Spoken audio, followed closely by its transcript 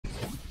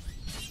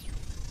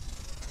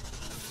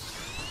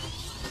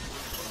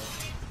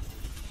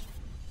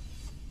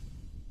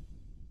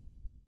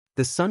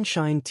The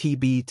Sunshine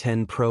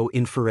TB-10 Pro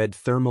Infrared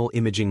Thermal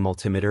Imaging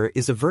Multimeter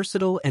is a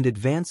versatile and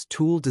advanced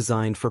tool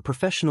designed for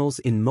professionals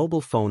in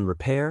mobile phone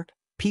repair,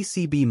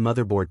 PCB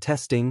motherboard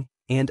testing,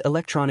 and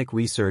electronic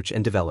research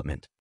and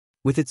development.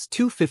 With its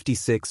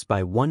 256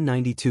 by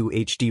 192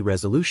 HD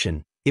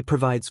resolution, it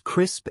provides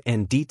crisp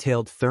and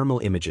detailed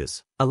thermal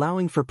images,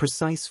 allowing for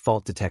precise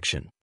fault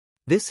detection.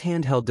 This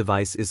handheld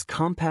device is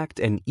compact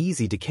and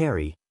easy to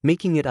carry,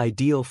 making it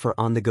ideal for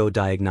on-the-go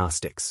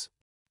diagnostics.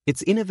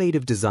 Its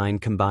innovative design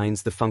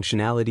combines the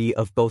functionality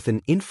of both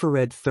an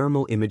infrared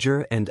thermal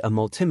imager and a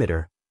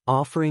multimeter,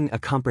 offering a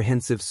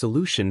comprehensive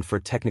solution for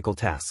technical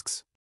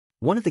tasks.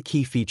 One of the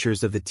key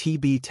features of the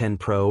TB-10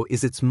 Pro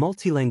is its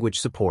multi-language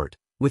support,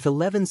 with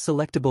 11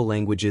 selectable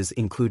languages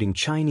including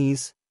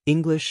Chinese,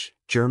 English,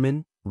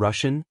 German,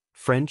 Russian,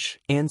 French,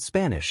 and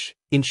Spanish,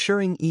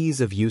 ensuring ease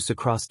of use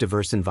across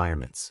diverse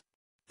environments.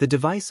 The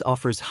device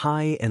offers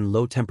high and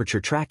low temperature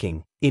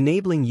tracking,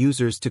 enabling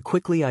users to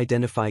quickly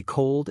identify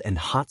cold and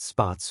hot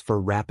spots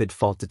for rapid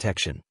fault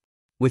detection.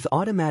 With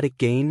automatic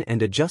gain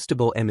and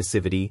adjustable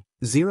emissivity,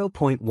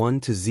 0.1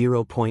 to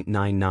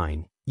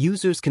 0.99,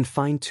 users can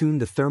fine-tune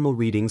the thermal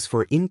readings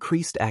for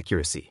increased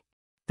accuracy.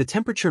 The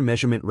temperature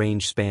measurement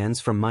range spans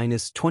from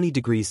 -20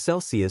 degrees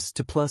Celsius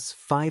to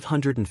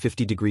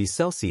 +550 degrees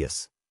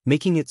Celsius,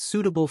 making it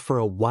suitable for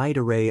a wide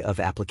array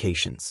of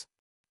applications.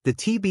 The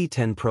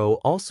TB-10 Pro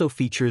also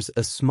features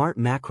a smart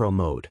macro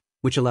mode,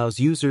 which allows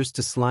users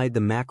to slide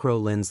the macro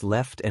lens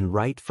left and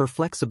right for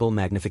flexible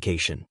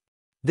magnification.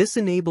 This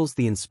enables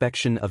the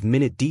inspection of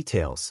minute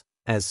details,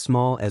 as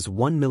small as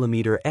 1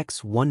 mm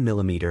x 1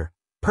 mm,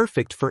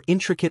 perfect for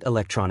intricate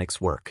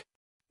electronics work.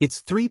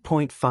 Its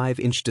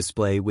 3.5-inch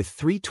display with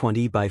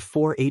 320 by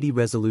 480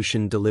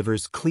 resolution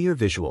delivers clear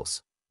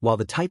visuals, while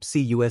the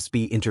Type-C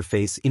USB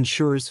interface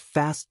ensures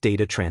fast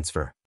data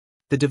transfer.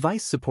 The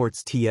device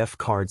supports TF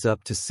cards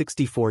up to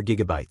 64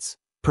 GB,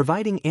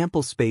 providing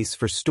ample space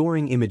for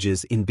storing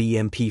images in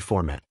BMP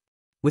format.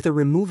 With a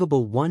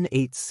removable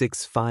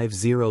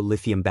 18650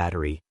 lithium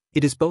battery,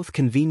 it is both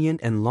convenient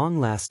and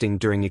long-lasting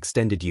during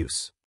extended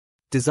use.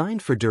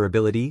 Designed for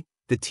durability,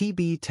 the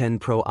TB-10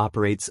 Pro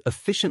operates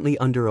efficiently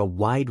under a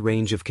wide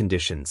range of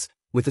conditions,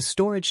 with a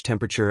storage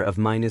temperature of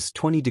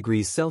 -20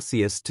 degrees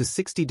Celsius to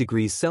 60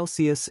 degrees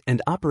Celsius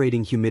and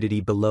operating humidity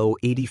below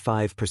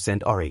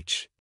 85%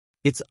 RH.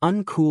 Its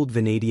uncooled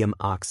vanadium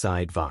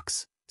oxide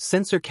VOX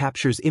sensor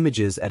captures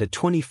images at a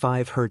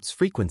 25 Hz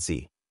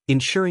frequency,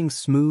 ensuring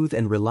smooth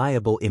and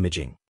reliable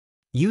imaging.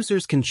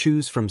 Users can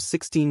choose from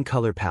 16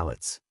 color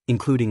palettes,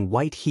 including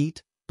white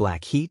heat,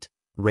 black heat,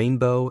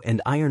 rainbow,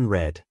 and iron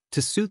red,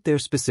 to suit their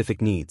specific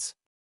needs.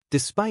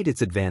 Despite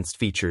its advanced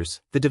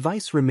features, the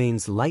device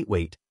remains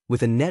lightweight,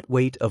 with a net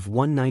weight of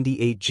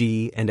 198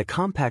 g and a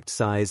compact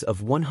size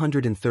of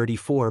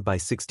 134 by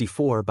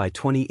 64 by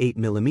 28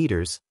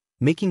 mm,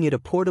 making it a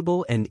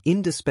portable and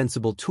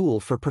indispensable tool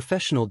for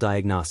professional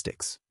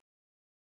diagnostics.